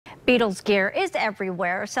Beatles gear is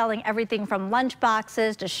everywhere, selling everything from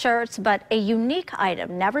lunchboxes to shirts, but a unique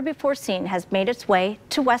item never before seen has made its way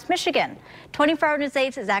to West Michigan. 24 Hour News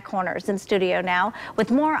 8's Zach Horner is in studio now with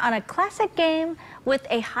more on a classic game with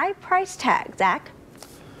a high price tag. Zach?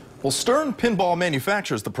 Well, Stern Pinball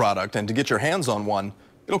manufactures the product, and to get your hands on one,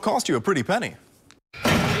 it'll cost you a pretty penny.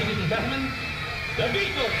 Ladies and gentlemen, the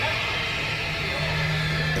Beatles.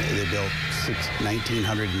 They built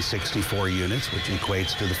 1,964 units, which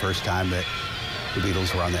equates to the first time that the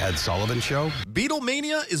Beatles were on the Ed Sullivan Show.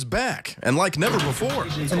 Beatlemania is back, and like never before.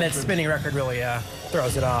 And that spinning record really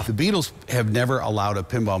throws it off. The Beatles have never allowed a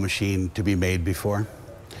pinball machine to be made before.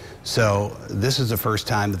 So this is the first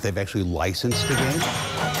time that they've actually licensed the game.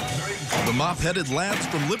 The mop-headed lads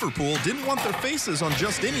from Liverpool didn't want their faces on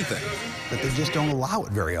just anything. But they just don't allow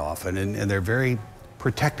it very often, and they're very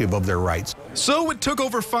protective of their rights. So it took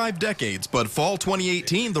over 5 decades, but fall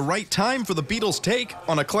 2018, the right time for the Beatles' take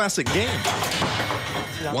on a classic game.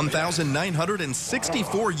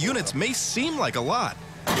 1,964 units may seem like a lot,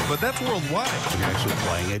 but that's worldwide. When you're actually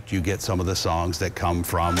playing it, you get some of the songs that come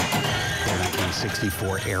from the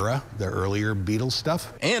 1964 era, the earlier Beatles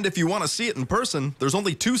stuff. And if you want to see it in person, there's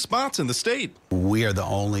only 2 spots in the state. We are the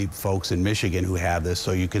only folks in Michigan who have this,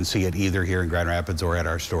 so you can see it either here in Grand Rapids or at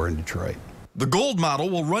our store in Detroit. The gold model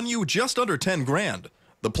will run you just under 10 grand.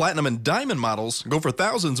 The platinum and diamond models go for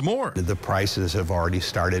thousands more. The prices have already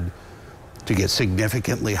started to get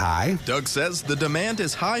significantly high. Doug says the demand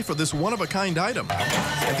is high for this one-of-a-kind item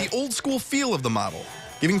and the old-school feel of the model,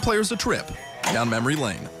 giving players a trip down memory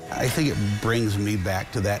lane. I think it brings me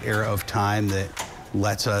back to that era of time that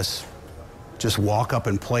lets us just walk up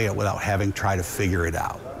and play it without having to try to figure it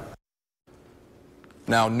out.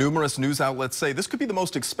 Now, numerous news outlets say this could be the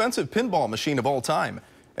most expensive pinball machine of all time.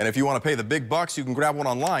 And if you want to pay the big bucks, you can grab one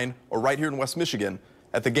online or right here in West Michigan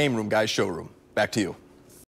at the Game Room Guys showroom. Back to you.